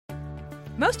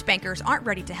Most bankers aren't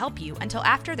ready to help you until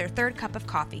after their third cup of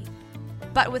coffee.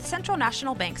 But with Central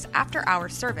National Bank's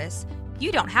after-hours service,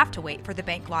 you don't have to wait for the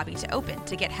bank lobby to open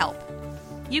to get help.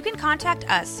 You can contact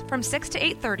us from 6 to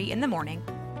 8:30 in the morning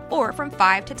or from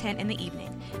 5 to 10 in the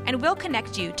evening, and we'll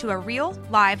connect you to a real,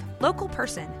 live, local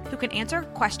person who can answer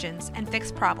questions and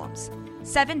fix problems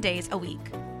 7 days a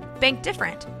week. Bank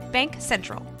different. Bank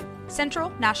Central. Central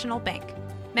National Bank.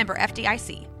 Member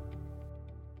FDIC.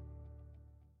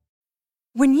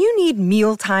 When you need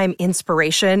mealtime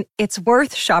inspiration, it's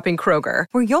worth shopping Kroger,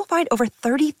 where you'll find over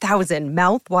 30,000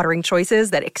 mouth-watering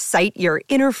choices that excite your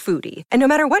inner foodie. And no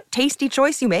matter what tasty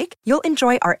choice you make, you'll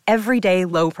enjoy our everyday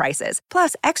low prices,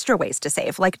 plus extra ways to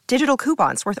save, like digital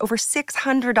coupons worth over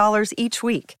 $600 each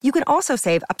week. You can also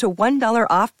save up to $1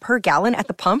 off per gallon at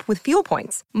the pump with fuel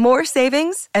points. More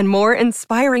savings and more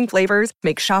inspiring flavors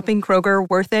make shopping Kroger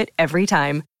worth it every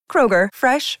time. Kroger,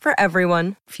 fresh for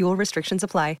everyone. Fuel restrictions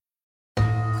apply.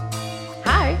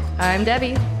 Hi, I'm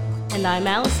Debbie. And I'm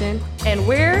Allison. And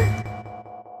we're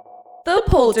the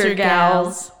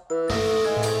Poltergals.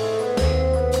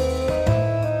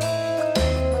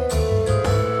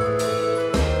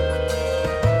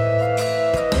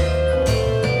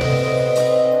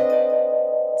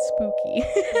 Spooky.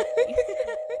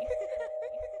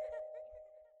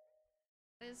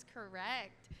 That is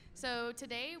correct. So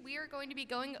today we are going to be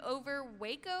going over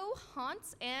Waco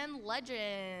haunts and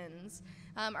legends.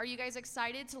 Are you guys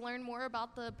excited to learn more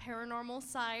about the paranormal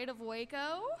side of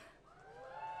Waco?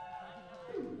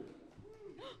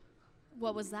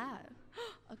 What was that?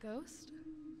 A ghost?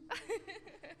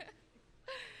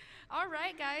 All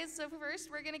right, guys, so first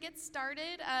we're going to get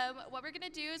started. What we're going to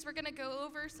do is we're going to go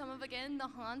over some of, again, the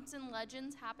haunts and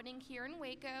legends happening here in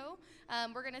Waco.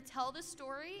 We're going to tell the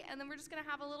story, and then we're just going to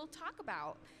have a little talk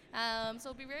about. So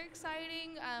it'll be very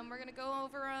exciting. We're going to go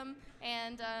over them,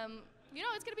 and,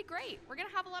 it's going to be great. We're going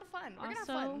to have a lot of fun. We're going to have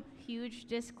fun. Huge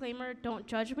disclaimer, don't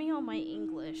judge me on my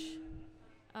English.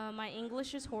 My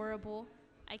English is horrible.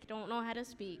 I don't know how to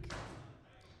speak.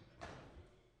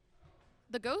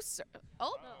 The ghosts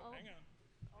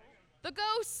The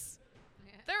ghosts!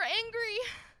 Yeah. They're angry!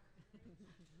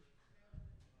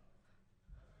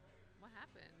 What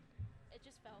happened? It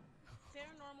just fell.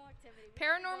 Paranormal activity.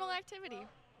 Paranormal activity.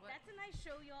 What? That's a nice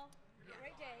show, y'all. Yeah.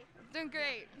 Great day. Doing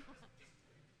great.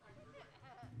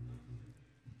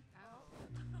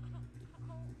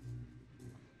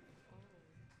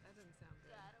 That doesn't sound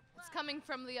good. It's coming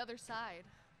from the other side.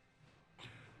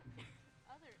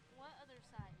 What other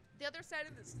side? The other side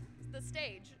of the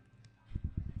stage.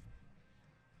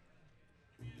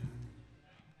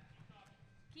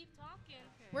 Keep talking.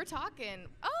 We're talking.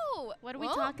 Oh! What are we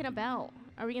talking about?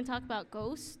 Are we going to talk about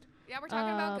ghosts? Yeah, we're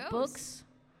talking about ghosts. Books?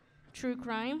 True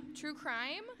crime? True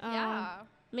crime? Yeah.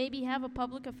 Maybe have a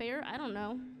public affair? I don't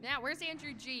know. Yeah, where's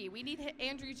Andrew G? We need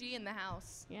Andrew G in the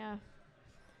house. Yeah.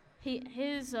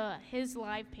 His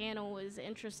live panel was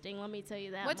interesting, let me tell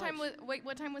you that. What time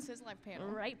was his live panel?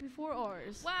 Right before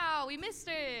ours. Wow, we missed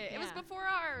it. Yeah. It was before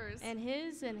ours. And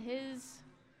his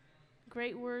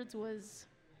great words was,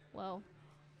 well,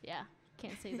 yeah,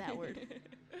 can't say that word.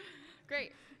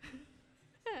 Great.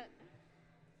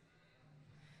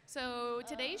 So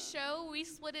today's show, we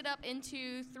split it up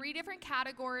into 3 different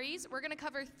categories. We're going to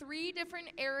cover 3 different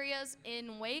areas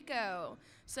in Waco.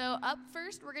 So up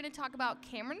first, we're going to talk about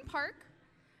Cameron Park.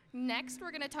 Next,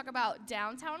 we're going to talk about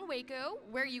downtown Waco,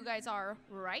 where you guys are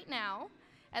right now.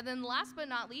 And then last but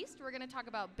not least, we're going to talk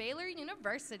about Baylor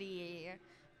University,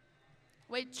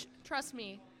 which, trust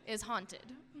me, is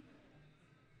haunted.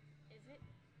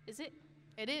 Is it?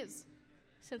 It is.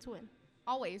 Since when?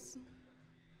 Always.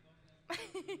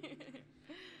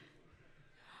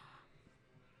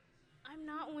 I'm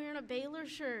not wearing a Baylor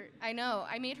shirt. I know.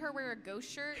 I made her wear a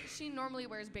ghost shirt. She normally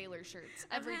wears Baylor shirts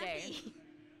every day.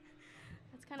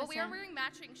 That's kind of sad. But we are wearing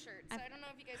matching shirts. So I don't know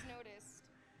if you guys noticed,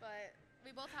 but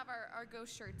we both have our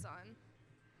ghost shirts on.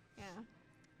 Yeah.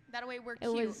 That way we're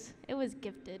cute. It was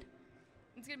gifted.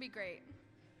 It's going to be great.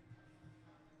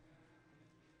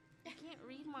 I can't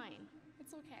read mine.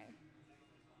 It's okay.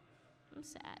 I'm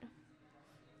sad.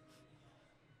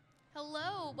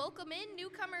 Hello, welcome in,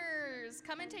 newcomers.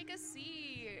 Come and take a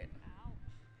seat.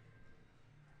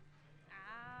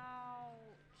 Ouch.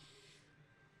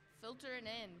 Filtering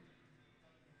in.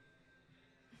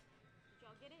 Did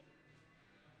y'all get it?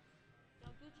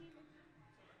 Y'all Gucci?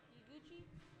 You Gucci?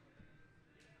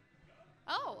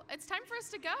 Oh, it's time for us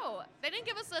to go. They didn't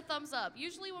give us a thumbs up.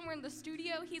 Usually when we're in the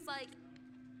studio, he's like,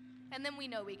 and then we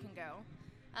know we can go.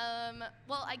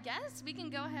 Well, I guess we can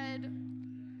go ahead.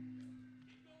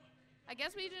 I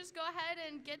guess we just go ahead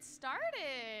and get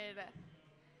started.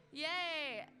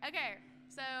 Yay. Okay,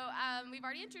 So we've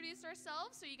already introduced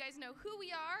ourselves, so you guys know who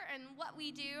we are and what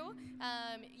we do.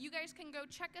 You guys can go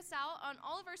check us out on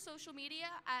all of our social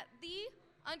media at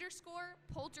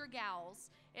 _Poltergals.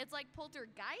 It's like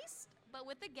poltergeist, but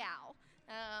with a gal.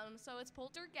 So it's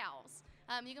Poltergals.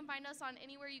 You can find us on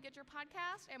anywhere you get your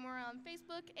podcast, and we're on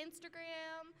Facebook,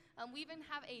 Instagram. We even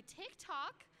have a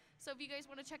TikTok. So if you guys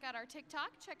want to check out our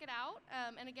TikTok, check it out.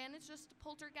 And again, it's just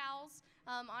Poltergals.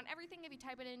 On everything, if you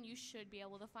type it in, you should be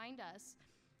able to find us.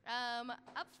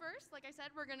 Up first, like I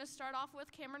said, we're going to start off with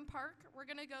Cameron Park. We're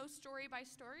going to go story by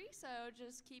story, so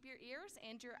just keep your ears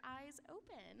and your eyes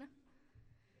open.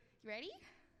 You ready?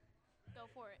 Go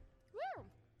for it. Woo!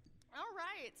 All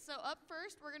right, so up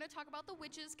first, we're going to talk about the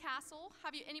Witch's Castle.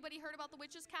 Anybody heard about the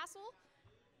Witch's Castle?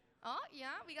 Oh,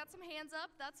 yeah, we got some hands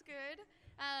up. That's good.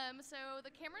 So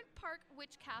the Cameron Park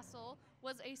Witch Castle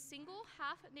was a single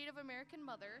half Native American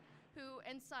mother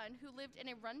and son who lived in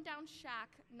a rundown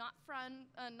shack not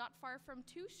far from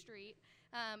 2 Street.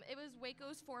 It was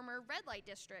Waco's former red light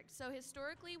district. So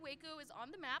historically, Waco is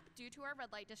on the map due to our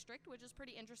red light district, which is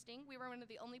pretty interesting. We were one of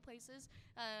the only places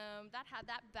that had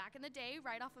that back in the day,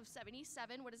 right off of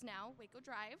 77, what is now Waco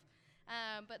Drive.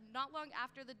 But not long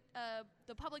after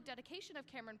the public dedication of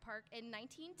Cameron Park in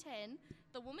 1910,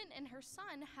 the woman and her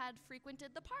son had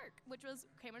frequented the park, which was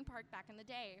Cameron Park back in the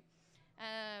day.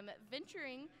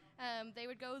 Venturing, they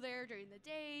would go there during the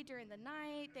day, during the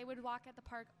night. They would walk at the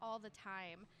park all the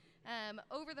time.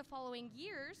 Over the following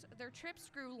years, their trips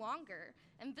grew longer,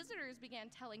 and visitors began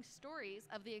telling stories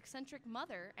of the eccentric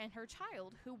mother and her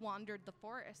child who wandered the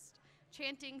forest,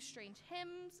 chanting strange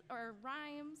hymns or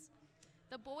rhymes.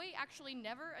 The boy actually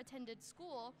never attended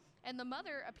school, and the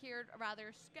mother appeared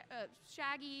rather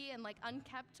shaggy and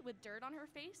unkept with dirt on her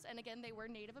face. And again, they were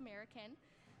Native American.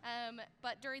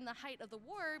 But during the height of the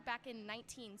war, back in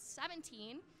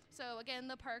 1917, so again,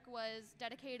 the park was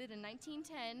dedicated in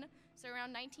 1910. So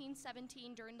around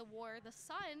 1917, during the war, the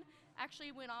son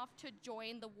actually went off to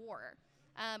join the war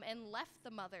and left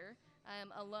the mother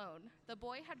alone. The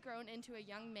boy had grown into a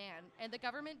young man, and the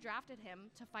government drafted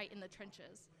him to fight in the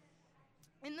trenches.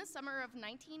 In the summer of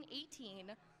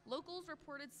 1918, locals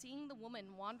reported seeing the woman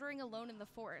wandering alone in the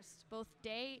forest, both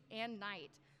day and night,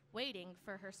 waiting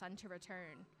for her son to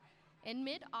return. In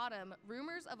mid-autumn,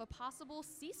 rumors of a possible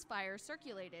ceasefire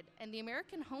circulated, and the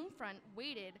American home front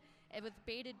waited with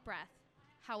bated breath.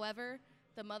 However,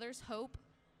 the mother's hope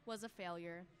was a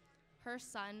failure. Her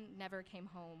son never came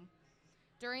home.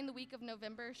 During the week of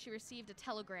November, she received a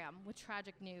telegram with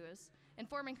tragic news,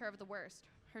 informing her of the worst.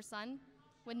 Her son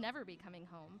would never be coming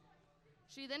home.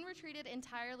 She then retreated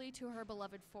entirely to her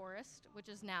beloved forest, which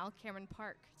is now Cameron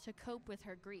Park, to cope with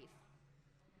her grief.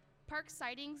 Park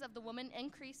sightings of the woman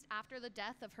increased after the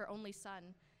death of her only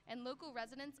son, and local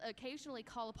residents occasionally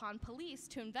call upon police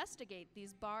to investigate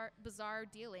these bizarre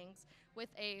dealings with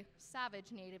a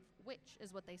savage native witch,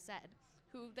 is what they said,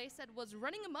 who they said was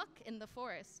running amok in the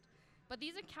forest. But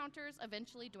these encounters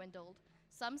eventually dwindled.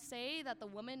 Some say that the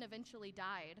woman eventually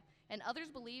died, and others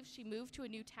believe she moved to a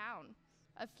new town.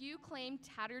 A few claim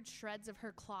tattered shreds of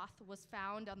her cloth was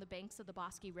found on the banks of the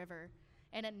Bosque River,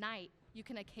 and at night, you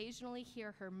can occasionally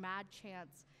hear her mad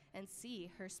chants and see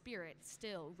her spirit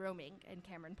still roaming in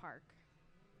Cameron Park.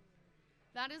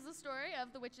 That is the story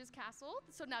of the Witch's Castle.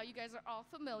 So now you guys are all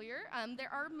familiar.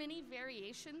 There are many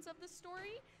variations of the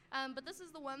story, but this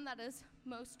is the one that is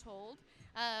most told.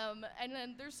 And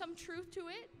then there's some truth to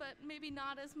it, but maybe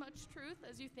not as much truth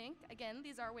as you think. Again,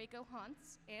 these are Waco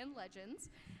haunts and legends.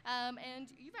 And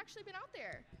you've actually been out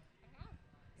there. I have.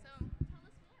 So tell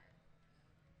us more.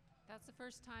 That's the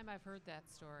first time I've heard that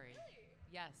story. Really?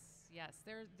 Yes.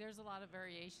 There's a lot of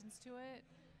variations to it.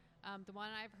 The one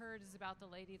I've heard is about the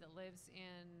lady that lives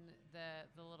in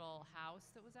the little house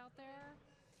that was out there.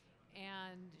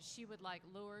 And she would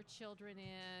lure children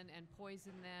in and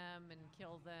poison them and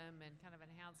kill them, and kind of a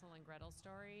Hansel and Gretel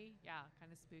story. Yeah,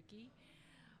 kind of spooky.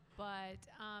 But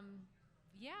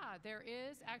there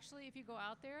is actually, if you go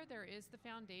out there, there is the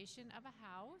foundation of a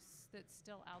house that's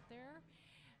still out there.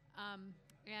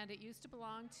 And it used to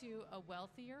belong to a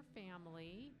wealthier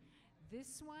family.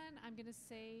 This one, I'm going to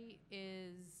say,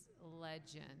 is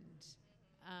legend.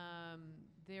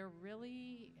 There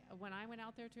really, when I went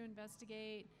out there to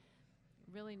investigate,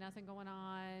 really nothing going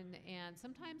on. And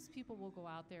sometimes people will go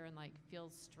out there and feel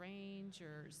strange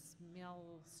or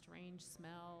smell strange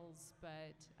smells.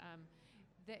 But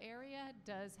the area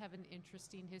does have an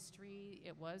interesting history.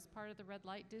 It was part of the red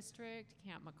light district.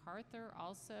 Camp MacArthur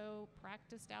also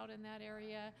practiced out in that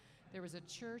area. There was a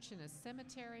church and a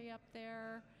cemetery up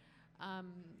there.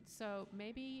 So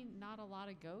maybe not a lot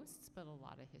of ghosts, but a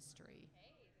lot of history.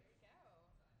 Hey,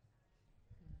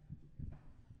 there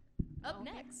you go. Up Oh.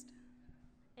 next,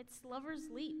 It's Lover's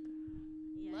Leap.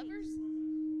 Yikes. Lovers.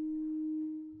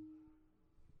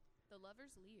 The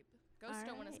Lover's Leap. Ghost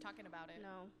don't want us Alright. talking about it.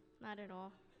 No, not at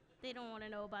all. They don't want to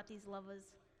know about these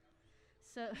lovers.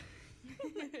 So,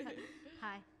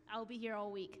 hi, I'll be here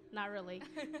all week. Not really.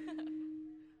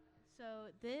 So,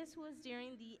 this was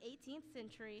during the 18th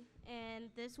century, and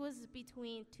this was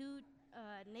between two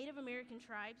Native American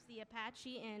tribes, the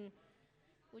Apache and,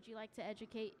 would you like to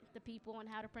educate the people on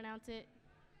how to pronounce it?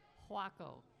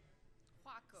 Huaco.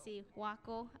 Huaco. See,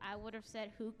 Waco. I would have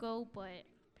said Huko, but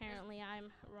apparently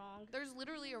I'm wrong. There's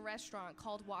literally a restaurant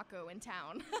called Waco in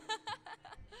town.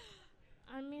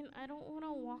 I mean, I don't want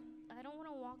to walk. I don't want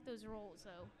to walk those roles,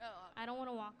 though. Oh, I don't want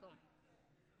to walk them.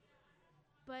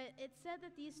 But it's said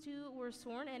that these two were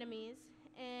sworn enemies,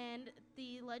 and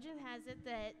the legend has it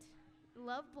that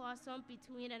love blossomed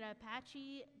between an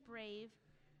Apache brave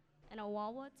and a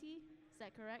Wawati. Is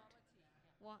that correct?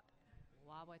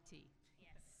 Wawati.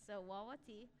 So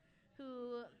Wawati,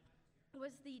 who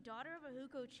was the daughter of a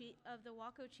Huko chief, of the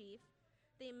Waco chief.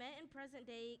 They met in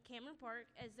present-day Cameron Park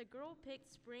as the girl picked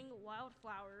spring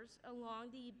wildflowers along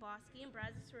the Bosque and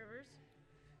Brazos rivers.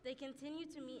 They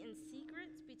continued to meet in secret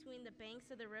between the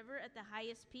banks of the river at the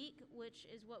highest peak, which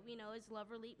is what we know as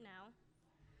Lover Leap now.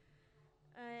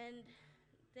 And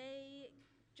they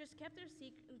just kept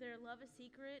their love a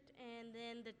secret, and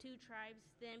then the two tribes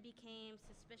then became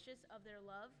suspicious of their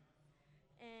love.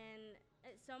 And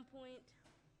at some point,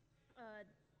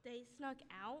 they snuck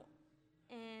out,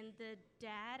 and the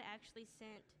dad actually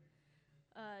sent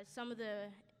some of the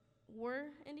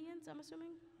war Indians, I'm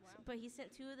assuming. Wow. But he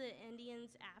sent two of the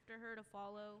Indians after her to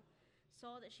follow,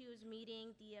 saw that she was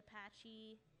meeting the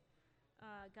Apache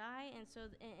guy, and so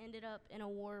it ended up in a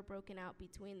war broken out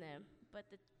between them. But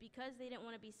because they didn't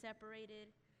want to be separated,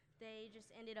 they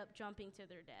just ended up jumping to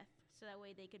their death, so that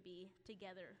way they could be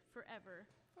together forever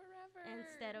forever.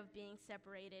 instead of being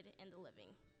separated in the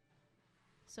living.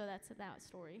 So that's that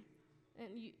story. And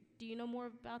do you know more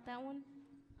about that one?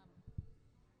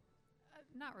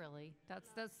 Not really.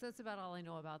 That's about all I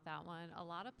know about that one. A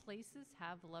lot of places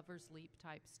have Lover's Leap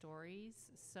type stories.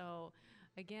 So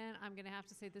again, I'm going to have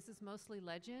to say this is mostly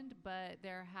legend, but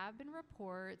there have been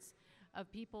reports of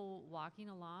people walking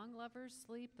along Lover's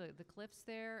Leap, the cliffs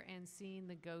there, and seeing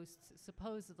the ghosts,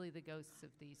 supposedly the ghosts of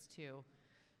these two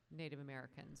Native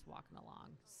Americans walking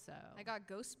along. So I got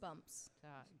ghost bumps.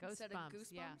 ghost Instead of bumps.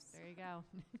 Yeah, goosebumps. there you go.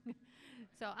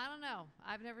 So I don't know.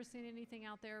 I've never seen anything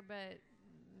out there, but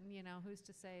you know, who's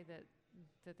to say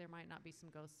that there might not be some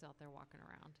ghosts out there walking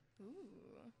around?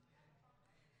 Ooh.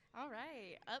 All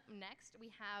right. Up next,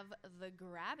 we have the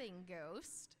grabbing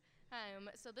ghost.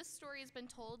 So this story has been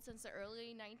told since the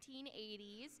early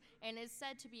 1980s and is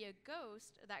said to be a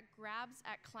ghost that grabs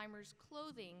at climbers'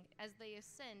 clothing as they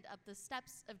ascend up the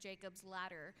steps of Jacob's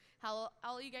Ladder. How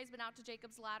all you guys been out to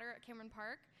Jacob's Ladder at Cameron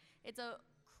Park? It's a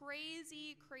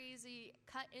crazy, crazy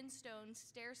cut-in-stone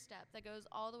stair step that goes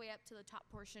all the way up to the top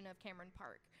portion of Cameron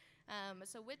Park.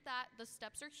 So with that, the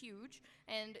steps are huge,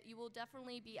 and you will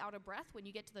definitely be out of breath when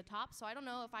you get to the top. So I don't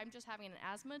know if I'm just having an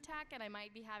asthma attack and I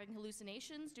might be having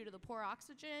hallucinations due to the poor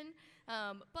oxygen,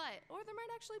 or there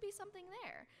might actually be something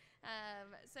there.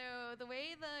 So the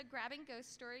way the grabbing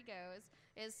ghost story goes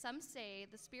is some say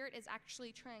the spirit is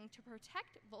actually trying to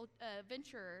protect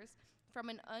venturers from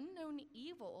an unknown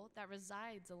evil that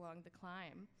resides along the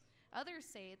climb. Others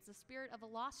say it's the spirit of a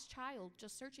lost child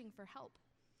just searching for help.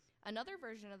 Another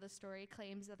version of the story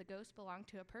claims that the ghost belonged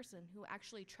to a person who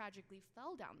actually tragically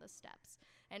fell down the steps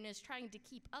and is trying to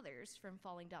keep others from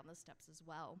falling down the steps as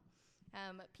well.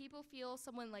 People feel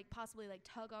someone possibly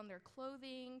tug on their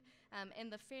clothing,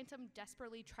 and the phantom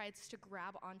desperately tries to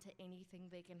grab onto anything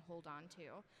they can hold on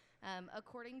to.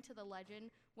 According to the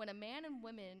legend, when a man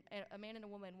and a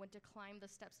woman went to climb the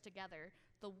steps together,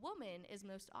 the woman is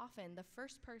most often the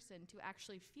first person to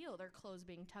actually feel their clothes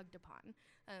being tugged upon.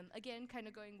 Again, kind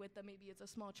of going with maybe it's a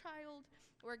small child,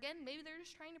 or again, maybe they're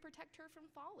just trying to protect her from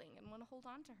falling and want to hold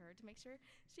on to her to make sure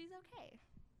she's okay.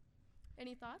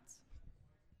 Any thoughts?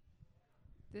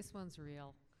 This one's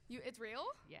real. It's real?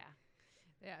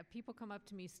 Yeah, people come up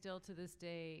to me still to this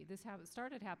day. This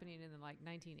started happening in the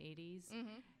 1980s,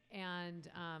 and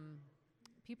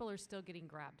people are still getting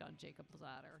grabbed on Jacob's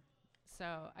Ladder.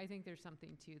 So I think there's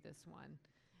something to this one,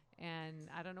 and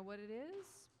I don't know what it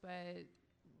is, but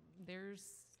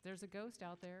there's a ghost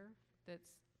out there that's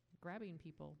grabbing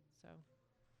people.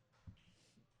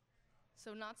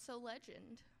 So not so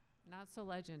legend. Not so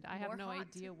legend. I have More no haunt.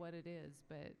 idea what it is,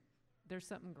 but there's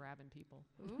something grabbing people.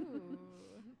 Ooh.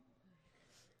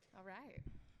 All right.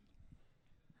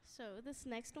 So this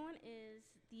next one is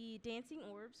the dancing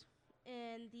orbs.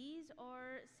 and these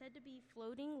are said to be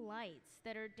floating lights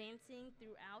that are dancing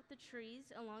throughout the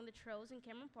trees along the trails in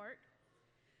Cameron Park.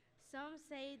 Some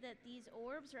say that these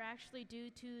orbs are actually due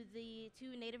to the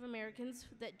 2 Native Americans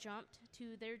that jumped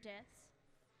to their deaths.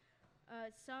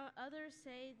 Some others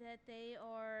say that they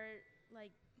are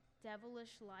like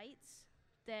devilish lights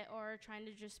that are trying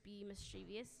to just be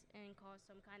mischievous and cause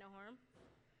some kind of harm.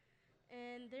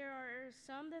 And there are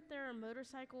some that there are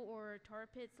motorcycle or tar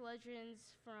pits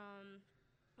legends from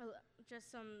just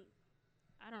some,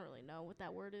 I don't really know what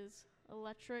that word is,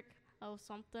 electric or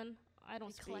something. I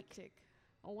don't speak. Eclectic.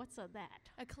 Oh, what's that?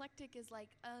 Eclectic is like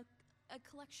a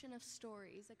collection of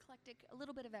stories. Eclectic, a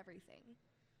little bit of everything.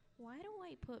 Why do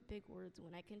I put big words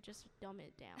when I can just dumb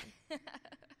it down? I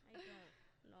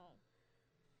don't know.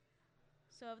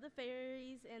 So of the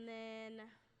fairies, and then,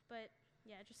 but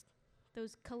yeah, just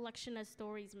those collection of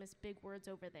stories miss big words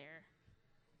over there.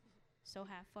 So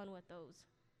have fun with those.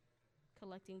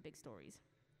 Collecting big stories.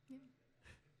 Yeah.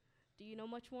 Do you know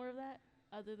much more of that?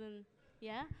 Other than,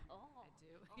 yeah? Oh. I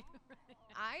do.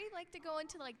 I like to go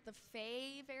into like the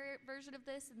fae version of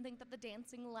this and think that the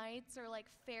dancing lights are like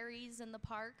fairies in the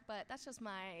park, but that's just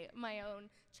my own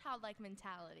childlike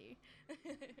mentality.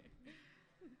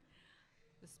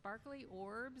 The sparkly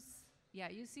orbs. Yeah,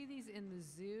 you see these in the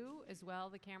zoo as well,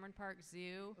 the Cameron Park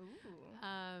Zoo. Ooh.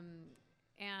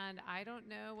 And I don't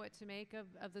know what to make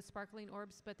of the sparkling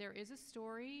orbs, but there is a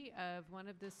story of one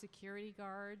of the security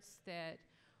guards that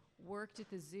worked at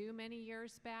the zoo many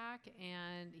years back,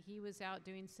 and he was out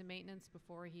doing some maintenance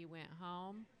before he went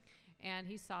home, and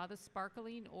he saw the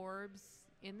sparkling orbs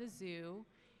in the zoo,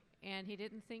 and he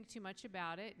didn't think too much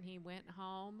about it, and he went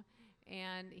home,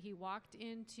 and he walked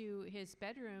into his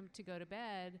bedroom to go to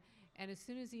bed, and as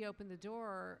soon as he opened the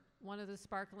door, one of the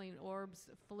sparkling orbs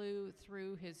flew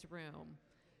through his room.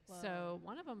 Whoa. So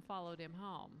one of them followed him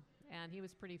home, and he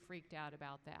was pretty freaked out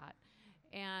about that.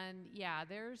 And yeah,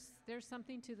 there's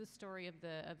something to the story of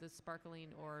the sparkling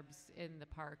orbs in the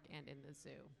park and in the zoo,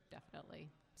 definitely.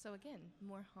 So again,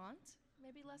 more haunt,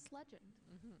 maybe less legend.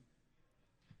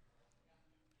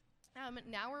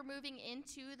 Now we're moving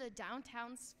into the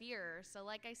downtown sphere. So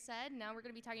like I said, now we're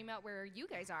going to be talking about where you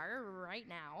guys are right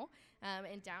now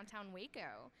in downtown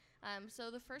Waco.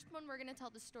 So the first one we're going to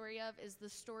tell the story of is the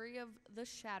story of the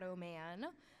Shadow Man.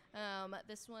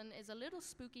 This one is a little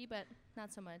spooky, but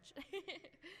not so much.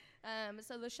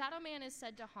 So the Shadow Man is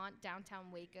said to haunt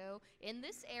downtown Waco in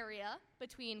this area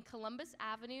between Columbus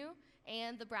Avenue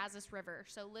and the Brazos River.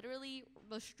 So literally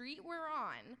the street we're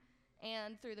on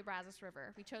and through the Brazos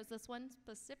River. We chose this one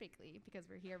specifically because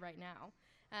we're here right now.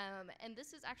 And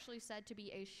this is actually said to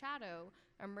be a shadow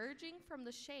emerging from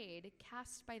the shade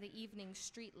cast by the evening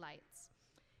street lights.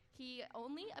 He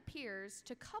only appears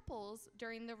to couples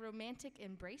during the romantic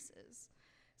embraces.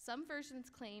 Some versions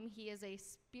claim he is a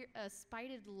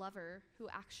spited lover who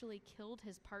actually killed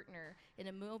his partner in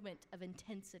a moment of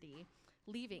intensity,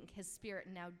 leaving his spirit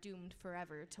now doomed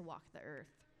forever to walk the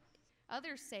earth.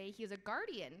 Others say he is a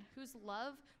guardian whose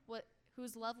love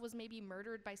was maybe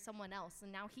murdered by someone else,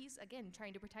 and now he's, again,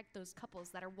 trying to protect those couples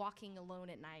that are walking alone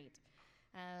at night.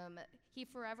 He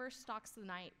forever stalks the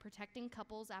night, protecting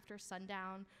couples after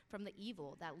sundown from the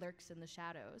evil that lurks in the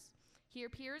shadows. He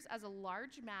appears as a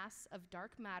large mass of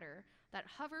dark matter that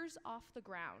hovers off the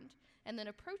ground and then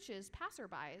approaches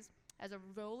passerbys as a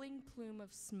rolling plume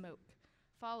of smoke,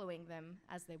 following them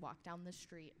as they walk down the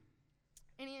street.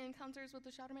 Any encounters with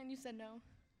the Shadow Man? You said no.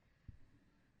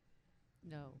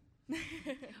 No.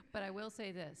 But I will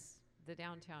say this, the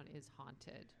downtown is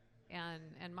haunted.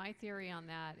 And my theory on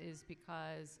that is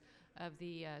because of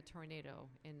the tornado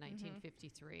in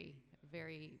 1953.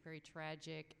 Very, very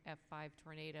tragic F5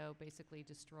 tornado basically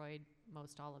destroyed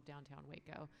most all of downtown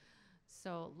Waco.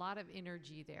 So a lot of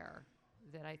energy there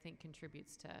that I think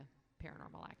contributes to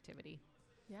paranormal activity.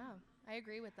 Yeah, I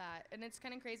agree with that. And it's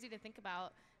kind of crazy to think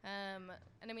about.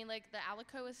 And I mean, like, the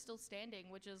Alico is still standing,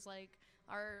 which is like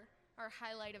our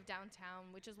highlight of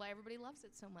downtown, which is why everybody loves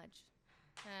it so much.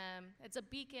 It's a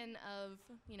beacon of,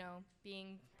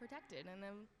 being protected and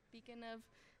a beacon of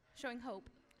showing hope.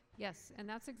 Yes, and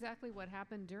that's exactly what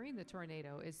happened during the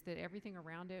tornado, is that everything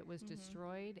around it was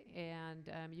destroyed,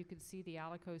 and you could see the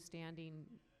Alico standing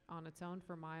on its own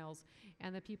for miles,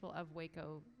 and the people of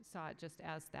Waco saw it just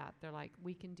as that. They're like,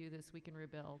 we can do this, we can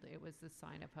rebuild. It was the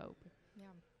sign of hope.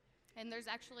 Yeah. And there's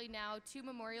actually now 2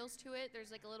 memorials to it.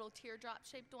 There's like a little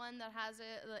teardrop-shaped one that has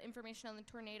the information on the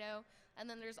tornado. And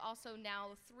then there's also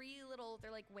now 3 little,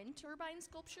 they're like wind turbine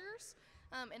sculptures.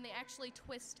 And they actually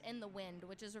twist in the wind,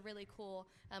 which is a really cool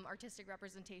artistic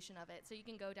representation of it. So you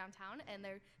can go downtown, and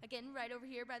they're, again, right over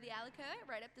here by the Alico,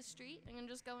 right up the street. You can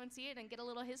just go and see it and get a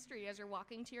little history as you're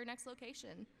walking to your next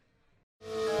location.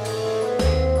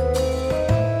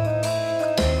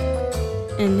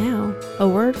 And now, a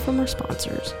word from our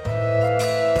sponsors.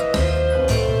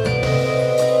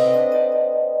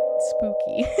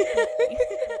 Spooky.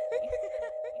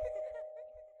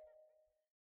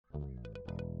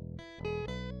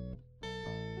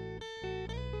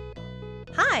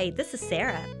 Hi, this is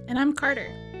Sarah, And I'm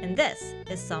Carter. and this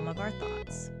is Some of Our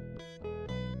Thoughts.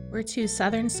 We're 2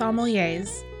 Southern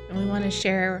sommeliers, and we want to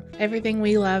share everything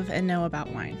we love and know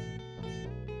about wine.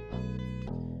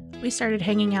 We started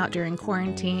hanging out during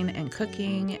quarantine and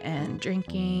cooking and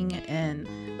drinking and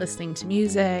listening to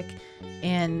music,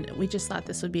 and we just thought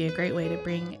this would be a great way to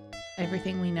bring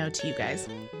everything we know to you guys.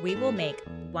 We will make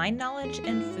wine knowledge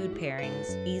and food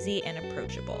pairings easy and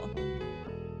approachable.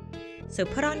 So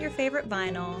put on your favorite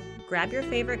vinyl, grab your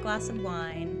favorite glass of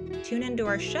wine, tune into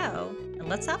our show, and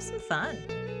let's have some fun.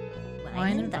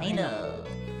 Wine and vinyl.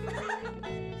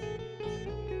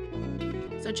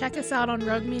 So check us out on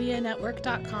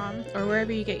roguemedianetwork.com or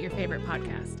wherever you get your favorite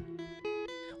podcast.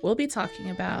 We'll be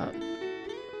talking about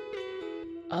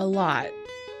a lot.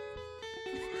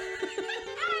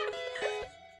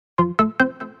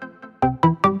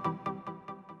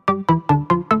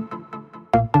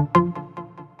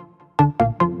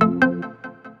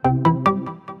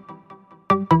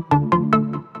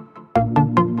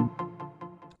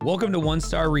 Welcome to One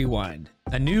Star Rewind,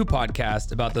 a new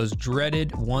podcast about those dreaded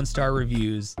 1-star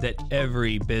reviews that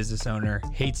every business owner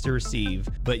hates to receive,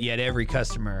 but yet every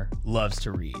customer loves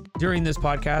to read. During this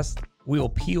podcast, we will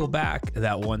peel back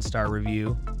that 1-star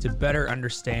review to better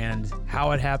understand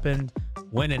how it happened,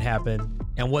 when it happened,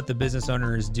 and what the business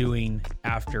owner is doing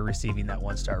after receiving that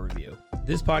 1-star review.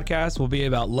 This podcast will be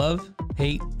about love,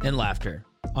 hate, and laughter.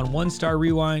 On One Star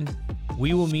Rewind,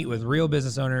 we will meet with real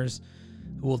business owners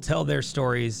who will tell their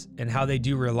stories and how they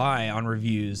do rely on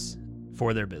reviews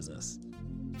for their business.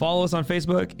 Follow us on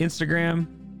Facebook, Instagram,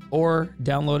 or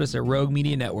download us at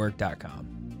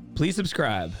roguemedianetwork.com. Please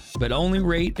subscribe, but only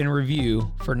rate and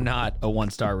review for not a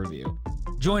 1-star review.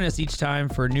 Join us each time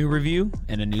for a new review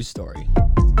and a new story.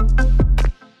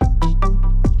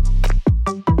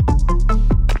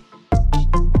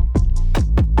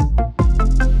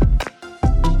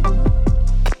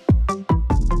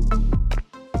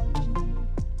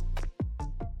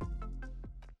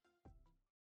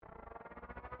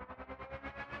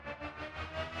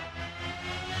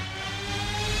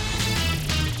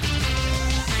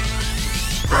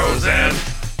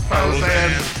 Pros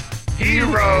and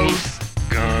heroes.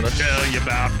 Gonna tell you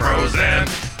about pros and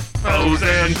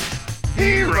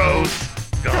heroes.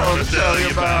 Gonna tell you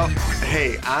about.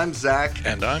 Hey, I'm Zach.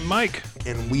 And I'm Mike.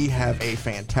 And we have a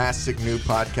fantastic new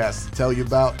podcast to tell you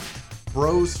about.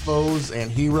 Bros, Foes, and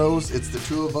Heroes. It's the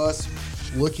 2 of us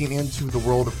looking into the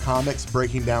world of comics,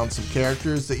 breaking down some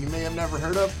characters that you may have never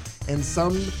heard of, and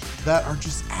some that are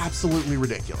just absolutely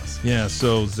ridiculous. Yeah,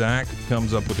 so Zach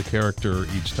comes up with a character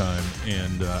each time,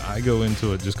 and I go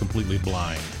into it just completely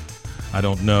blind. I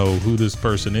don't know who this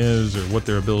person is or what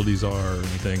their abilities are or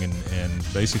anything,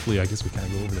 and basically I guess we kind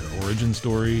of go over their origin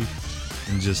story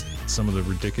and just some of the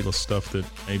ridiculous stuff that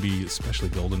maybe, especially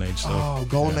Golden Age stuff. Oh,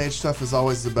 Golden Age stuff is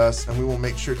always the best, and we will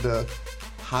make sure to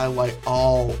highlight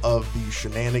all of the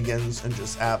shenanigans and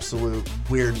just absolute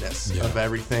weirdness of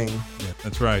everything. Yeah,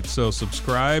 that's right. So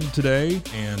subscribe today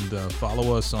and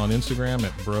follow us on Instagram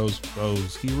at Bros,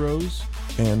 Foes, Heroes.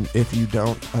 And if you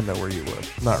don't, I know where you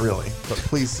live. Not really, but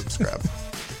please subscribe.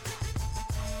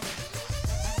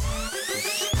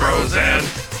 Bros and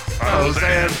Foes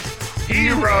and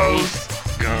Heroes.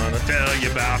 Gonna tell you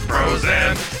about Bros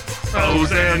and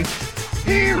Foes and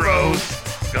Heroes.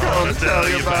 Gonna tell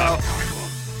you about.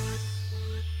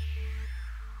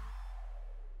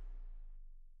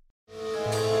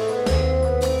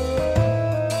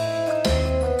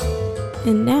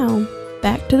 And now,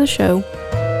 back to the show.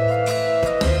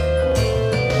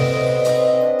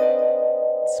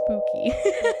 Spooky.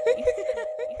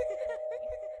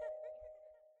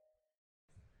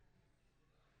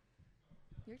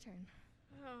 Your turn.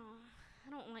 Oh,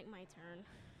 I don't like my turn.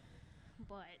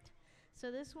 But,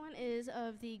 so this one is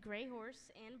of the gray horse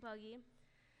and buggy.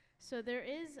 So there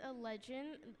is a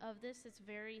legend of this that's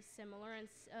very similar in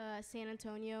San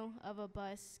Antonio of a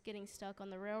bus getting stuck on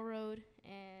the railroad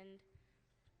and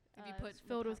If you put it's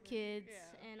filled with the kids,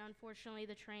 yeah. and unfortunately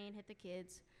the train hit the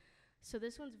kids. So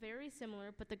this one's very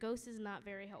similar, but the ghost is not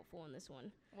very helpful in this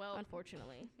one, Well,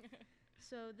 unfortunately.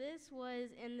 So this was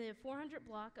in the 400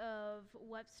 block of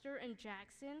Webster and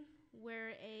Jackson,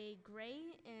 where a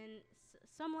gray and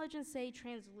some legends say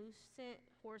translucent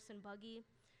horse and buggy.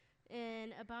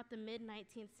 In about the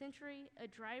mid-19th century, a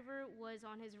driver was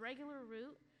on his regular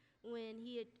route when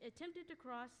he attempted to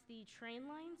cross the train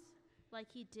lines,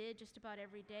 like he did just about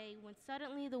every day, when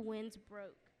suddenly the wheels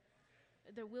broke.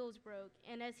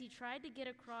 And as he tried to get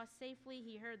across safely,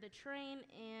 he heard the train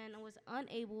and was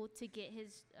unable to get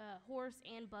his horse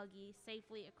and buggy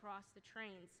safely across the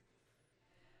trains.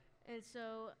 And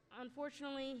so,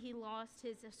 unfortunately, he lost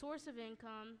his source of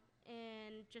income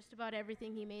and just about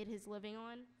everything he made his living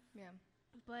on. Yeah.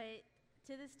 But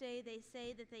to this day, they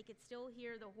say that they could still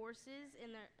hear the horses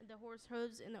and the horse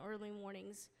hooves in the early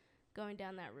mornings going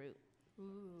down that route.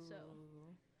 Ooh. So,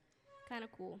 kind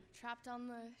of cool. Trapped on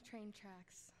the train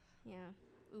tracks. Yeah.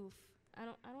 Oof. I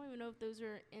don't even know if those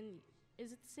are in.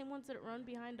 Is it the same ones that run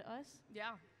behind us?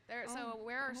 Yeah. So Oh,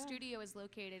 where our uh-huh. studio is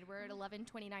located, we're at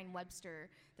 1129 Webster.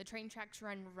 The train tracks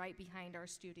run right behind our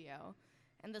studio.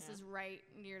 And this Yeah. is right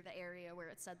near the area where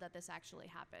it said that this actually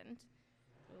happened.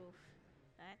 Oof.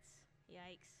 That's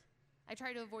yikes. I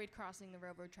try to avoid crossing the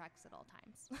railroad tracks at all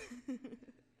times.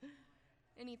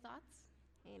 Any thoughts?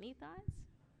 Any thoughts?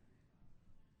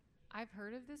 I've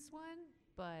heard of this one,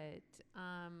 but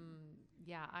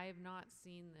yeah, I have not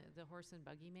seen the horse and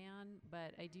buggy man.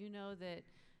 But I do know that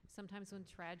sometimes when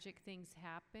tragic things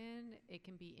happen, it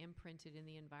can be imprinted in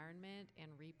the environment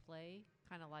and replay,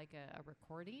 kind of like a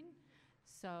recording.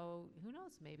 So who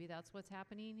knows? Maybe that's what's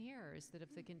happening here. Is that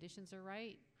if the conditions are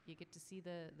right, you get to see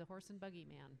the horse and buggy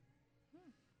man.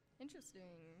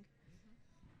 Interesting.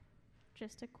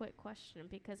 Just a quick question,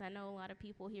 because I know a lot of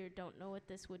people here don't know what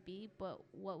this would be, but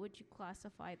what would you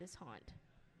classify this haunt?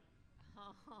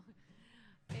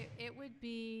 It would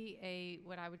be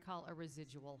what I would call a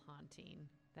residual haunting.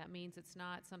 That means it's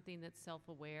not something that's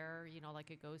self-aware,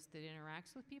 like a ghost that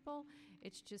interacts with people.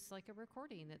 It's just like a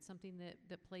recording. That's something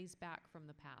that plays back from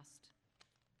the past.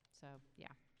 So, yeah.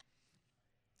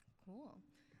 Cool.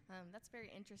 That's very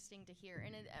interesting to hear.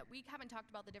 And we haven't talked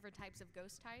about the different types of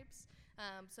ghost types.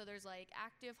 So there's like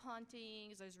active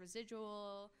hauntings, there's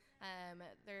residual,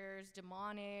 there's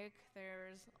demonic,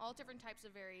 there's all different types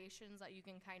of variations that you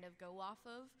can kind of go off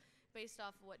of based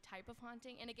off what type of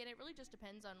haunting. And again, it really just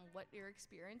depends on what you're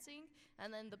experiencing.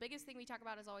 And then the biggest thing we talk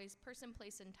about is always person,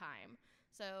 place, and time.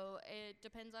 So it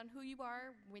depends on who you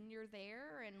are when you're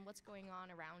there and what's going on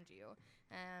around you.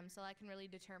 So that can really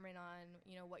determine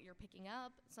on, what you're picking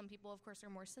up. Some people, of course, are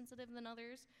more sensitive than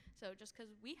others. So just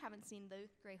because we haven't seen the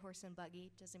gray horse and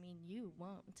buggy doesn't mean you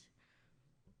won't.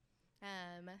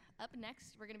 Up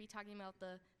next, we're going to be talking about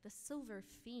the Silver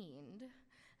Fiend.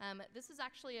 This is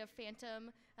actually a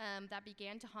phantom that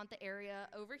began to haunt the area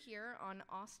over here on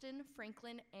Austin,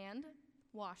 Franklin, and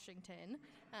Washington.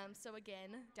 So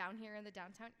again, down here in the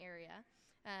downtown area.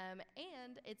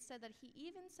 And it's said that he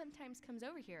even sometimes comes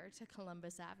over here to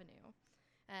Columbus Avenue.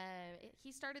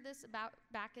 He started this about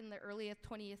back in the early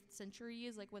 20th century,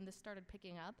 is like when this started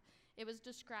picking up. It was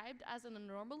described as an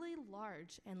abnormally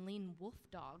large and lean wolf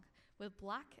dog with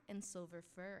black and silver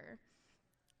fur.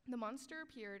 The monster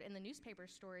appeared in the newspaper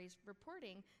stories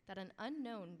reporting that an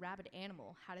unknown rabid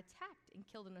animal had attacked and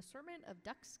killed an assortment of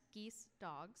ducks, geese,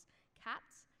 dogs,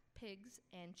 cats, pigs,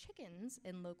 and chickens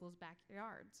in locals'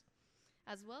 backyards,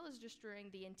 as well as destroying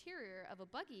the interior of a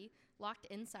buggy locked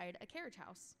inside a carriage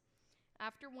house.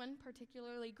 After one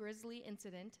particularly grisly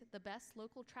incident, the best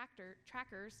local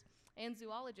trackers and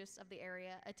zoologists of the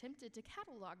area attempted to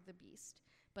catalog the beast,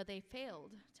 but they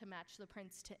failed to match the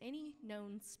prints to any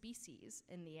known species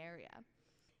in the area.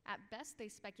 At best, they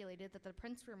speculated that the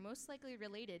prints were most likely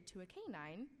related to a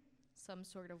canine, some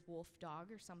sort of wolf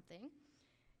dog or something,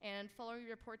 and following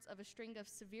reports of a string of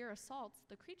severe assaults,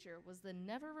 the creature was then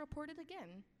never reported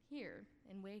again here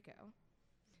in Waco.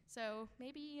 So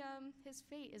maybe his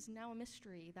fate is now a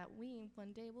mystery that we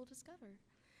one day will discover.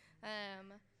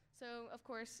 So, of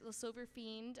course, the Silver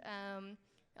Fiend,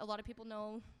 a lot of people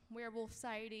know werewolf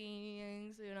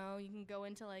sightings, you can go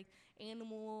into like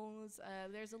animals.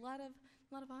 There's a lot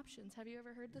of options. Have you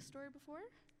ever heard this story before?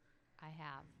 I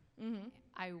have. Mm-hmm.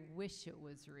 I wish it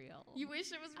was real. You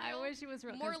wish it was real? I wish it was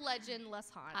real. More legend, less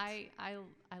haunt. I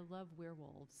love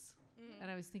werewolves. And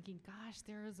I was thinking, gosh,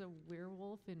 there is a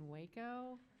werewolf in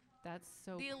Waco. That's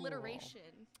so the cool.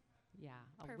 alliteration. Yeah,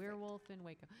 Perfect. a werewolf in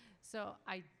Waco. So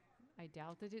I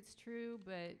doubt that it's true,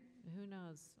 but who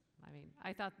knows? I mean,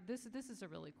 I thought this is a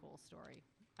really cool story.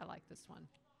 I like this one.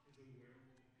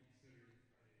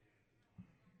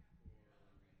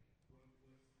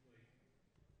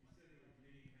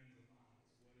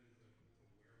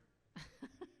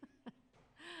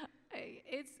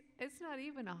 it's not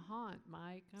even a haunt,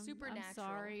 Mike. I'm Supernatural.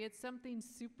 sorry. It's something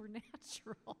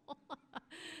supernatural.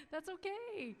 That's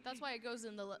okay. That's why it goes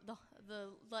in the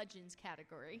legends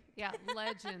category. Yeah,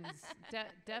 legends.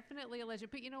 Definitely a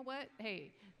legend. But you know what?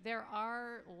 Hey, there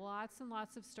are lots and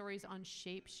lots of stories on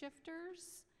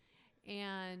shapeshifters.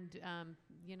 And,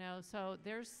 you know, so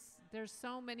there's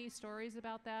so many stories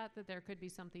about that there could be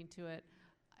something to it.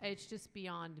 It's just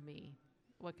beyond me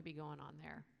what could be going on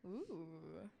there.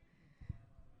 Ooh.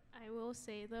 I will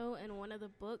say, though, in one of the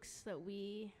books that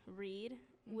we read,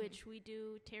 which we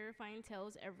do Terrifying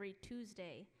Tales every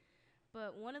Tuesday,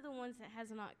 but one of the ones that has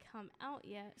not come out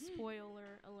yet,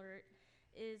 spoiler alert,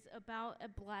 is about a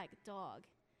black dog.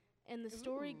 And the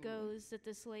story goes that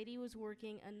this lady was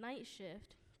working a night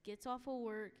shift, gets off of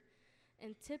work,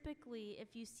 and typically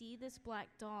if you see this black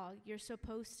dog, you're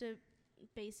supposed to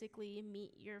basically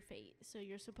meet your fate. So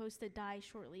you're supposed to die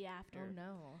shortly after. Oh,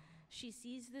 no. She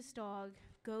sees this dog,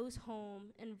 goes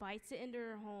home, invites it into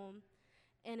her home,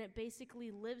 and it basically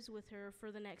lives with her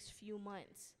for the next few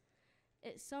months.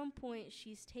 At some point,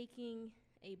 she's taking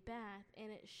a bath, and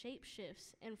it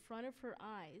shapeshifts in front of her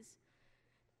eyes.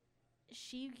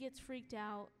 She gets freaked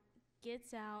out,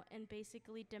 gets out, and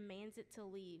basically demands it to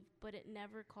leave, but it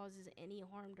never causes any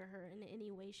harm to her in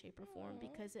any way, shape, or form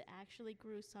because it actually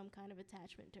grew some kind of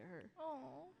attachment to her.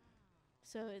 Oh.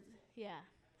 So, yeah.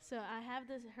 So I have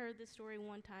heard this story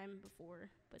one time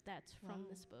before, but that's from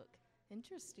this book.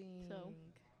 Interesting. So,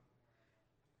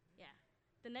 yeah.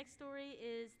 The next story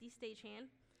is the Stagehand,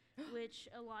 which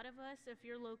a lot of us, if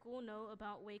you're local, know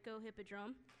about Waco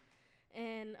Hippodrome.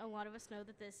 And a lot of us know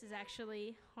that this is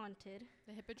actually haunted.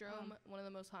 The Hippodrome, one of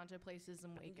the most haunted places in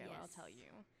Waco, I'll tell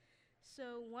you.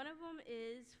 So one of them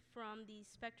is from the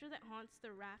specter that haunts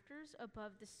the rafters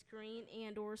above the screen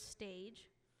and or stage.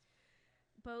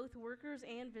 Both workers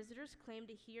and visitors claim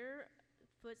to hear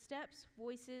footsteps,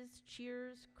 voices,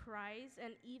 cheers, cries,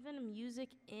 and even music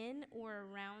in or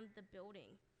around the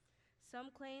building. Some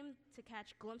claim to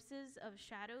catch glimpses of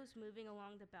shadows moving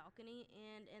along the balcony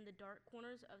and in the dark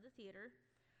corners of the theater.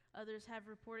 Others have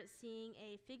reported seeing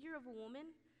a figure of a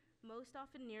woman, most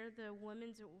often near the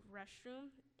women's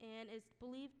restroom, and is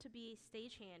believed to be a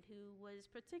stagehand who was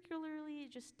particularly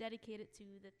just dedicated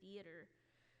to the theater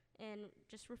and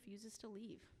just refuses to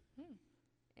leave.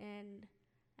 And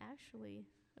actually,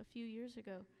 a few years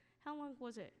ago, how long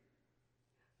was it?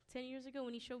 10 years ago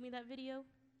when he showed me that video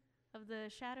of the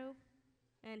shadow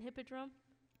and Hippodrome?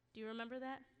 Do you remember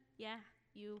that? Yeah,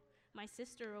 my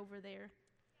sister over there.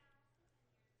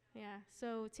 Yeah,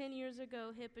 so 10 years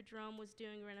ago, Hippodrome was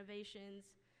doing renovations.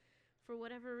 For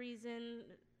whatever reason,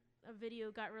 a video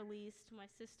got released. My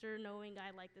sister, knowing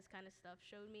I like this kind of stuff,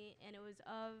 showed me, and it was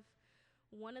of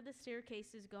one of the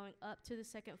staircases going up to the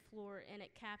second floor, and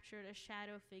it captured a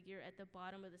shadow figure at the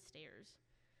bottom of the stairs.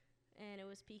 And it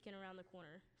was peeking around the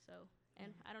corner. So,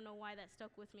 and I don't know why that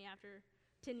stuck with me after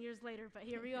 10 years later, but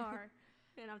here we are,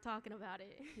 and I'm talking about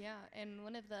it. Yeah, and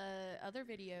one of the other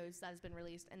videos that has been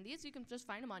released, and these you can just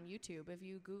find them on YouTube if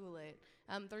you Google it.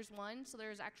 There's one, so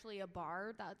there's actually a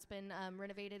bar that's been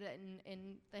renovated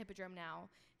in the Hippodrome now.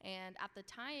 And at the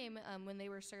time when they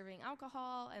were serving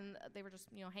alcohol and they were just,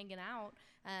 hanging out,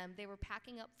 they were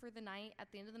packing up for the night,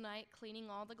 at the end of the night,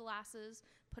 cleaning all the glasses,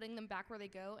 putting them back where they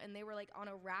go, and they were like on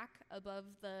a rack above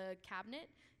the cabinet,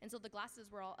 and so the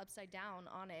glasses were all upside down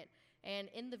on it. And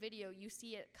in the video, you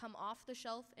see it come off the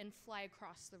shelf and fly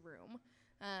across the room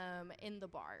in the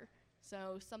bar.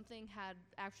 So something had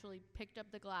actually picked up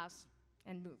the glass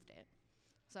and moved it.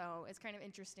 So it's kind of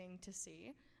interesting to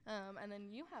see. And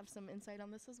then you have some insight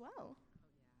on this as well.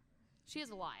 She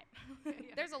has a lot.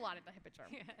 There's a lot at the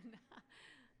Hippodrome.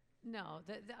 No,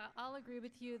 I'll agree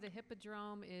with you. The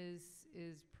Hippodrome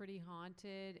is pretty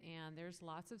haunted, and there's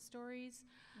lots of stories.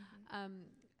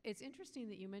 It's interesting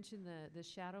that you mentioned the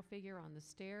shadow figure on the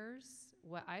stairs.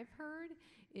 What I've heard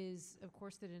is, of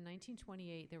course, that in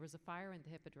 1928 there was a fire in the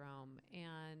Hippodrome,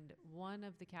 and one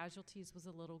of the casualties was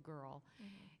a little girl.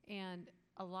 And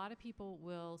a lot of people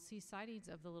will see sightings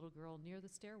of the little girl near the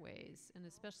stairways, and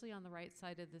especially on the right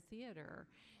side of the theater.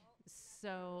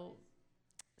 So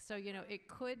it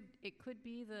could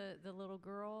be the little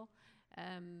girl.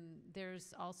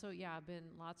 There's also, been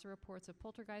lots of reports of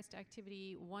poltergeist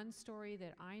activity. One story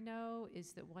that I know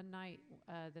is that one night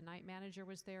the night manager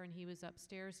was there, and he was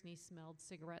upstairs and he smelled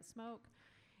cigarette smoke,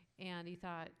 and he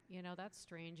thought, that's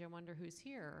strange. I wonder who's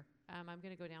here. I'm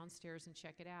going to go downstairs and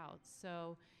check it out.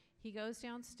 So he goes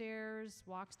downstairs,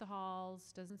 walks the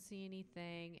halls, doesn't see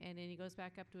anything, and then he goes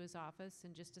back up to his office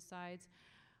and just decides,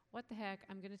 what the heck,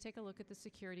 I'm going to take a look at the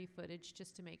security footage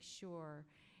just to make sure.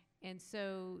 And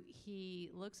so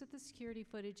he looks at the security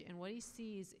footage, and what he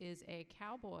sees is a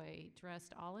cowboy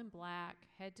dressed all in black,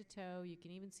 head to toe. You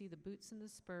can even see the boots and the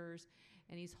spurs,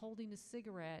 and he's holding a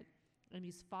cigarette, and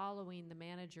he's following the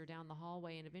manager down the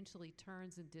hallway, and eventually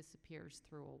turns and disappears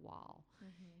through a wall.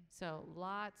 So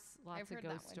lots I've of heard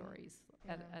that ghost one. stories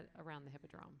Yeah. around the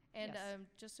Hippodrome. And Yes.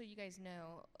 just so you guys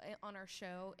know, on our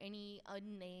show, any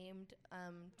unnamed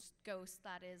ghost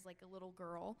that is like a little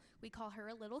girl, we call her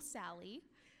a little Sally.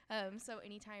 So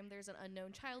anytime there's an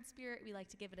unknown child spirit, we like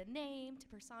to give it a name to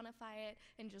personify it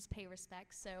and just pay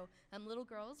respect. So little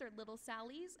girls are little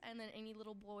Sallys, and then any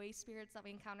little boy spirits that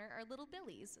we encounter are little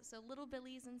Billies. So little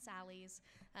Billies and Sallys.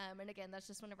 And again, that's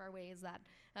just one of our ways that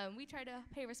we try to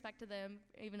pay respect to them,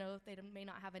 even though they may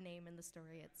not have a name in the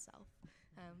story itself.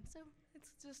 So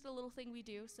it's just a little thing we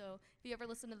do. So if you ever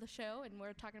listen to the show and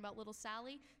we're talking about little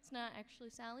Sally, it's not actually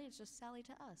Sally, it's just Sally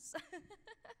to us.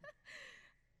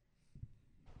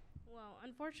 Well,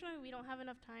 unfortunately, we don't have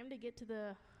enough time to get to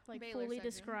the Baylor fully section.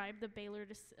 describe the Baylor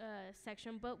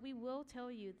section, but we will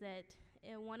tell you that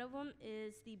one of them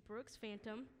is the Brooks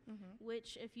Phantom,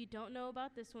 which, if you don't know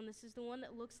about this one, this is the one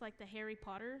that looks like the Harry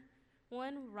Potter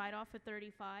one right off of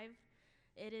 35.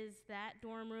 It is that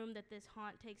dorm room that this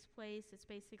haunt takes place. It's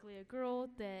basically a girl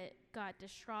that got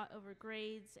distraught over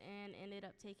grades and ended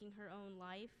up taking her own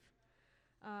life.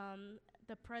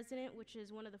 The president, which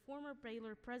is one of the former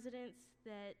Baylor presidents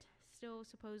that still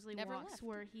supposedly Never walks left.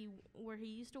 where he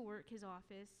used to work, his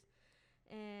office,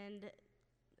 and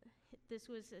this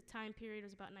was a time period, it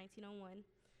was about 1901.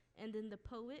 And then the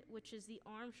poet, which is the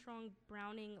Armstrong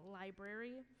Browning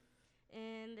Library,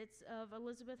 and it's of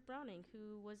Elizabeth Browning,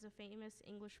 who was a famous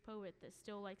English poet that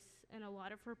still and a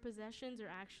lot of her possessions are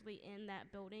actually in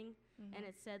that building. And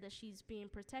it's said that she's being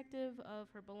protective of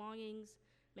her belongings,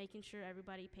 making sure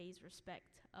everybody pays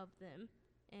respect of them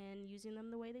and using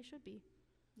them the way they should be.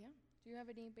 Yeah. Do you have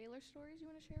any Baylor stories you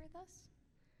want to share with us?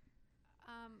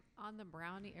 On the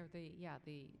Browning, or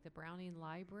the Browning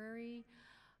Library,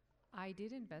 I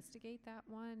did investigate that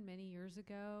one many years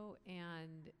ago,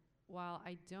 and while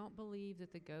I don't believe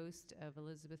that the ghost of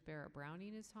Elizabeth Barrett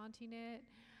Browning is haunting it,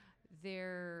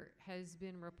 there has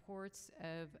been reports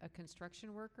of a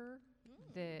construction worker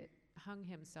that hung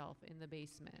himself in the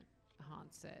basement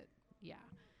haunts it. Yeah.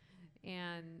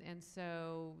 And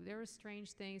so there were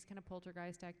strange things, kind of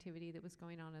poltergeist activity that was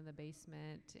going on in the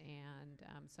basement, and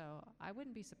so I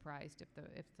wouldn't be surprised if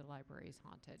the library is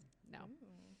haunted. No.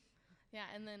 Yeah,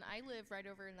 and then I live right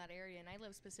over in that area, and I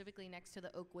live specifically next to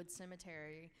the Oakwood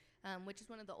Cemetery, which is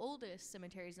one of the oldest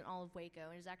cemeteries in all of Waco,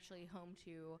 and is actually home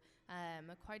to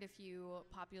quite a few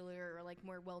popular or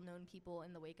more well-known people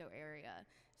in the Waco area.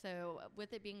 So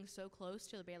with it being so close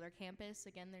to the Baylor campus,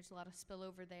 again, there's a lot of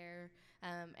spillover there.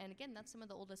 And again, that's some of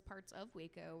the oldest parts of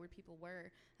Waco where people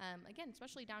were. Again,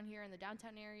 especially down here in the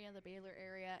downtown area, the Baylor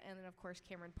area, and then, of course,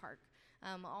 Cameron Park.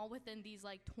 All within these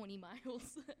 20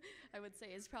 miles, I would say,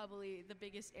 is probably the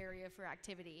biggest area for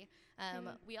activity.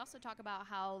 We also talk about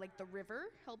how the river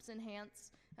helps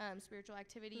enhance spiritual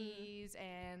activities,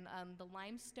 and the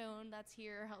limestone that's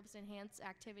here helps enhance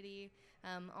activity,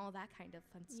 all that kind of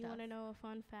fun stuff. You want to know a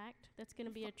fun fact? That's going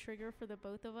to be a trigger for the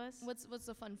both of us. What's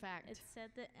the fun fact? It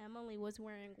said that Emily was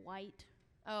wearing white.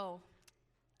 Oh,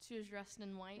 she was dressed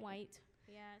in white? White.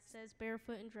 Yeah, it says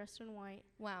barefoot and dressed in white.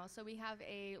 Wow, so we have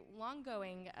a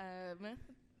long-going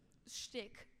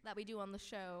shtick that we do on the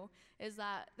show, is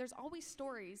that there's always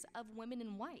stories of women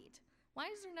in white. Why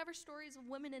is there never stories of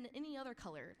women in any other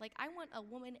color? I want a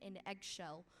woman in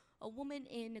eggshell, a woman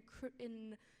in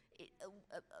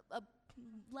a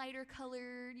lighter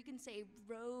color, you can say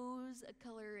rose, a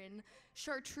color in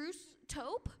chartreuse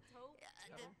taupe,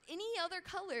 any other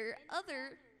color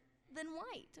other than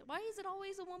white. Why is it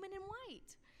always a woman in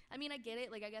white? I mean, I get it,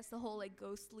 I guess the whole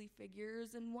ghostly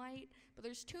figures in white, but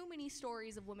there's too many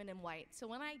stories of women in white. So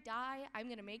when I die, I'm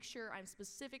gonna make sure I'm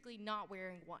specifically not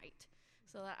wearing white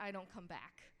so that I don't come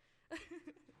back.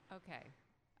 Okay.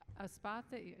 A spot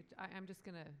that I'm just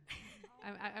gonna,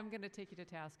 I'm gonna take you to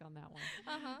task on that one.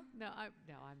 No, I'm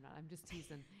not. I'm just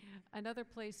teasing. Another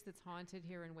place that's haunted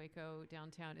here in Waco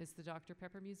downtown is the Dr.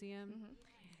 Pepper Museum.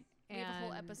 We have a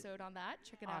whole episode on that.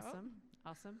 Check it out.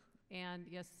 Awesome. And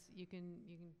yes, you can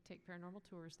take paranormal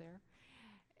tours there.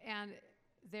 And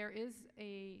there is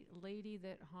a lady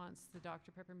that haunts the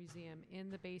Dr. Pepper Museum in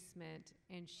the basement,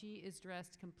 and she is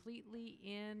dressed completely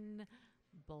in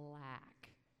black.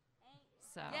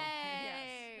 So,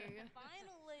 yay! Yes.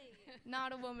 Finally!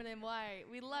 Not a woman in white.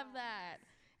 We love that.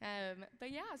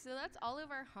 But yeah, so that's all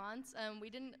of our haunts.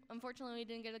 Unfortunately, we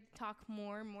didn't get to talk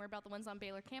more about the ones on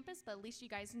Baylor campus, but at least you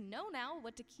guys know now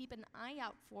what to keep an eye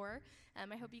out for.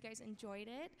 I hope you guys enjoyed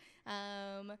it.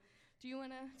 Do you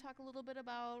want to talk a little bit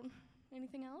about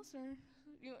anything else, or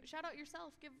shout out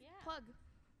yourself, plug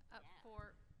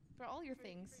for all your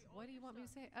things. What do you want me to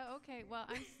say? Oh, okay. Well,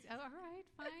 all right,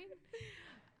 fine.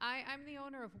 I'm the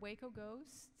owner of Waco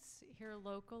Ghosts here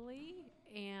locally,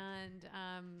 and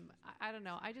I don't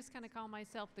know. I just kind of call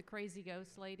myself the crazy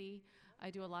ghost lady.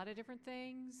 I do a lot of different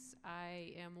things.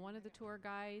 I am one of the tour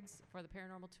guides for the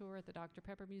paranormal tour at the Dr.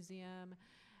 Pepper Museum,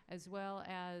 as well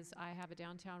as I have a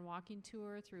downtown walking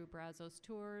tour through Brazos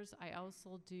Tours. I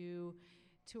also do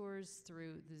tours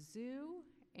through the zoo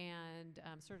and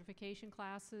certification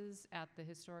classes at the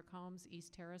Historic Homes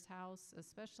East Terrace House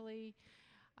especially.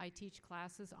 I teach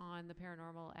classes on the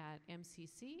paranormal at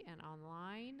MCC and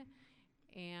online,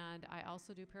 and I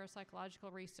also do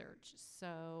parapsychological research.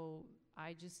 So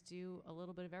I just do a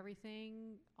little bit of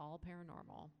everything, all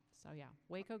paranormal. So yeah,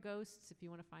 Waco Ghosts if you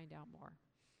want to find out more.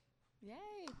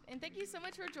 Yay, and thank you so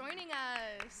much for joining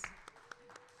us.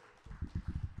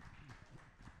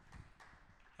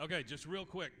 Okay, just real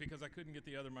quick, because I couldn't get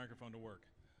the other microphone to work.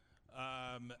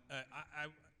 I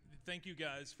thank you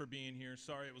guys for being here.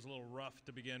 Sorry it was a little rough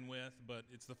to begin with, but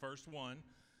it's the first one.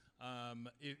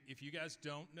 If you guys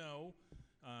don't know,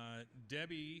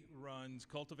 Debbie runs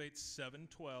Cultivate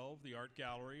 712, the art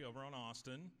gallery over on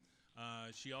Austin.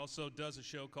 She also does a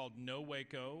show called No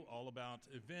Waco, all about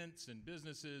events and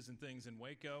businesses and things in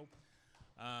Waco.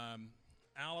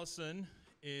 Allison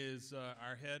is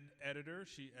our head editor.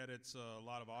 She edits a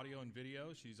lot of audio and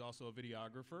video. She's also a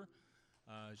videographer.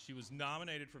 She was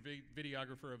nominated for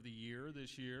Videographer of the Year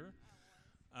this year.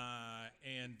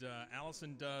 And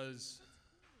Allison does,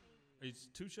 it's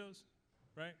 2 shows,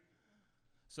 right?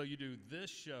 So you do this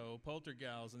show,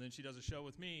 Poltergals, and then she does a show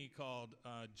with me called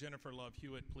Jennifer Love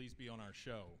Hewitt, Please Be on Our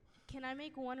Show. Can I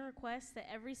make one request that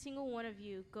every single one of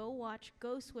you go watch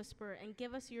Ghost Whisperer and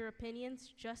give us your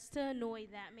opinions just to annoy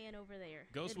that man over there?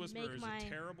 Ghost Whisperer is a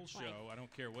terrible show. I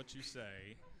don't care what you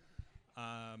say.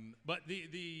 But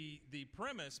the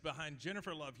premise behind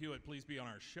Jennifer Love Hewitt, Please Be on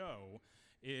Our Show,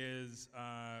 is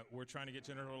we're trying to get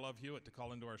Jennifer Love Hewitt to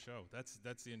call into our show.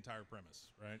 That's the entire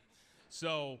premise, right?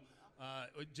 So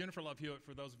Jennifer Love Hewitt,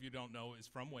 for those of you who don't know, is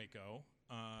from Waco.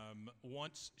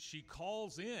 Once she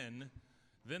calls in,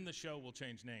 then the show will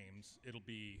change names. It'll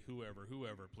be whoever,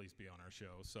 Please Be on Our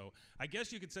Show. So I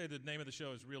guess you could say the name of the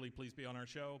show is really Please Be on Our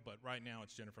Show, but right now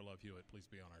it's Jennifer Love Hewitt, Please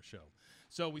Be on Our Show.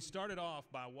 So we started off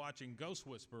by watching Ghost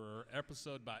Whisperer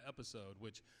episode by episode,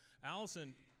 which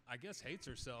Allison, I guess, hates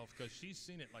herself because she's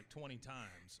seen it like 20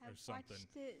 times or something.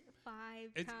 I've watched it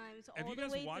 5 times all have you the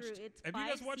guys way watched, through. It's have 5 you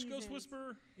guys watched seasons. Ghost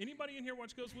Whisperer? Anybody in here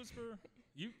watch Ghost Whisperer?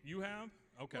 You have?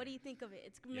 Okay. What do you think of it?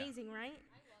 It's amazing, right?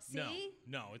 No, See?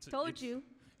 no, Told you.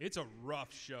 It's a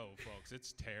rough show, folks.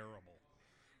 It's terrible.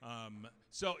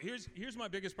 So here's my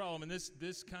biggest problem, and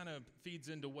this kind of feeds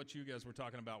into what you guys were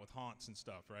talking about with haunts and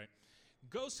stuff, right?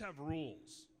 Ghosts have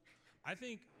rules. I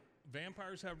think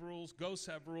vampires have rules. Ghosts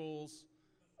have rules.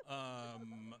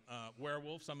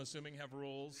 Werewolves, I'm assuming, have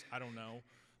rules. I don't know.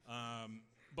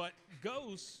 But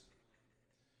ghosts,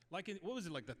 like what was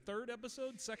it, like the 3rd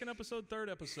episode, 2nd episode, 3rd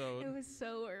episode? It was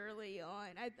so early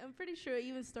on. I'm pretty sure it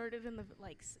even started in the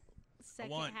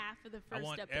second half of the first episode. I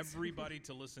want everybody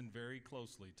to listen very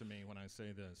closely to me when I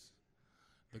say this.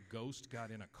 The ghost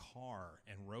got in a car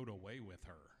and rode away with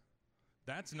her.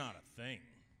 That's not a thing.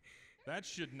 That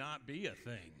should not be a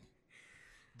thing.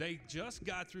 They just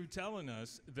got through telling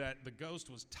us that the ghost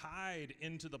was tied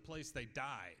into the place they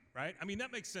died, right? I mean,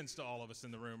 that makes sense to all of us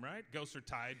in the room, right? Ghosts are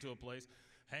tied to a place.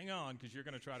 Hang on, because you're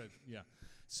going to try to, yeah.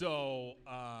 So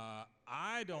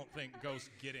I don't think ghosts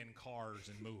get in cars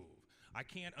and move. I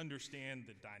can't understand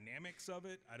the dynamics of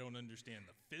it. I don't understand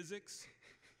the physics.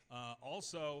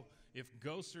 Also, if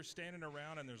ghosts are standing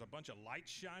around and there's a bunch of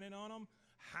lights shining on them,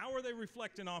 how are they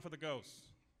reflecting off of the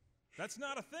ghosts? That's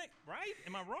not a thing, right?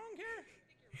 Am I wrong here?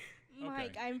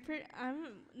 Mike, okay.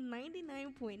 I'm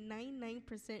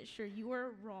 99.99% sure you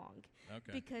are wrong.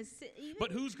 Okay. Because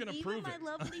but who's going to prove it? Even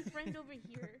my lovely friend over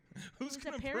here. Who's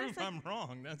going to prove I'm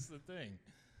wrong? That's the thing.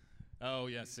 Oh,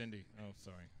 yeah, Cindy. Oh,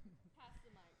 sorry. Pass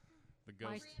the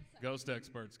mic. The ghost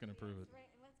expert's going to prove it.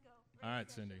 Let's go. All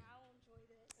right, Cindy.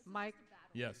 Mike,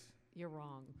 yes. You're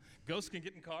wrong. Ghosts can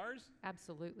get in cars?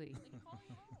 Absolutely.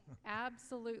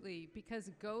 Absolutely,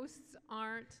 because ghosts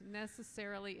aren't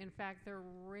necessarily, in fact, they're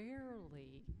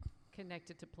rarely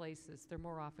connected to places. They're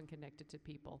more often connected to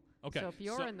people. Okay. So if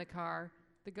you're in the car,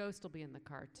 the ghost will be in the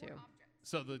car too.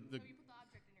 So you put the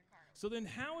object in your car. So then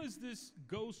how is this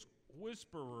ghost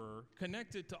whisperer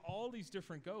connected to all these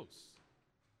different ghosts?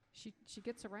 She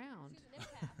gets around.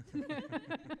 She's an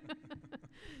empath.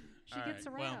 She gets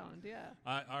around, yeah.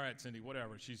 All right, Cindy,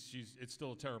 whatever. It's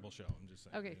still a terrible show. I'm just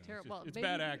saying. Okay, terrible. It's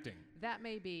bad acting. That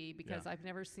may be because I've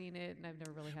never seen it and I've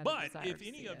never really had. But a desire if to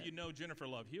any see of it. you know Jennifer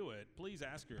Love Hewitt, please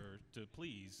ask her to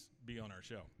please be on our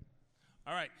show.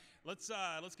 All right, let's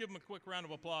give them a quick round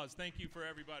of applause. Thank you for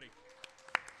everybody.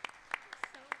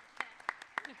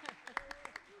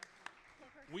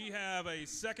 We have a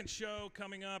second show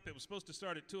coming up. It was supposed to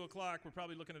start at 2 o'clock. We're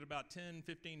probably looking at about 10,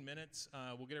 15 minutes.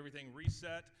 We'll get everything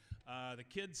reset. The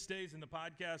Kids Stays in the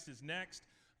Podcast is next.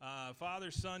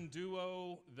 Father-son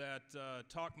duo that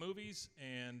talk movies,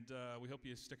 and we hope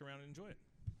you stick around and enjoy it.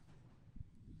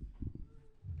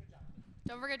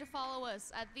 Don't forget to follow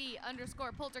us at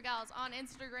 _Poltergals on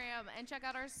Instagram, and check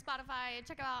out our Spotify, and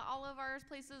check out all of our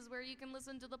places where you can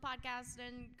listen to the podcast,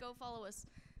 and go follow us.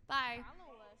 Bye.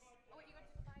 Follow us. Oh, wait, you got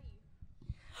to bye.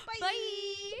 Bye. Bye.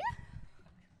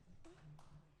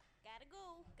 Gotta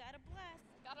go. Gotta blast.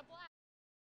 Gotta blast.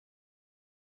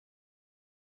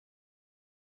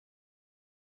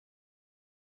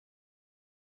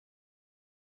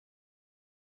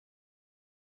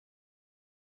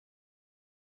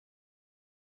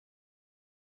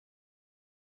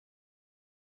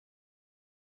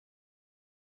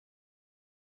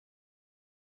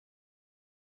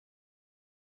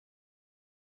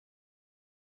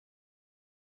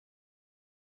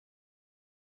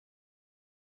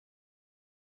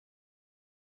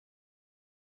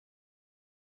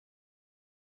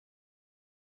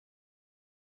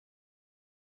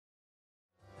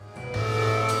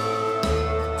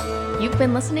 You've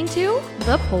been listening to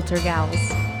The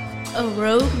Poltergals, A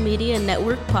Rogue Media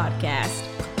Network podcast.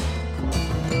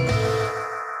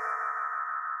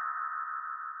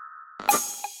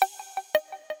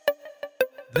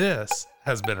 This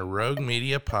has been a Rogue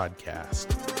Media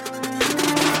podcast.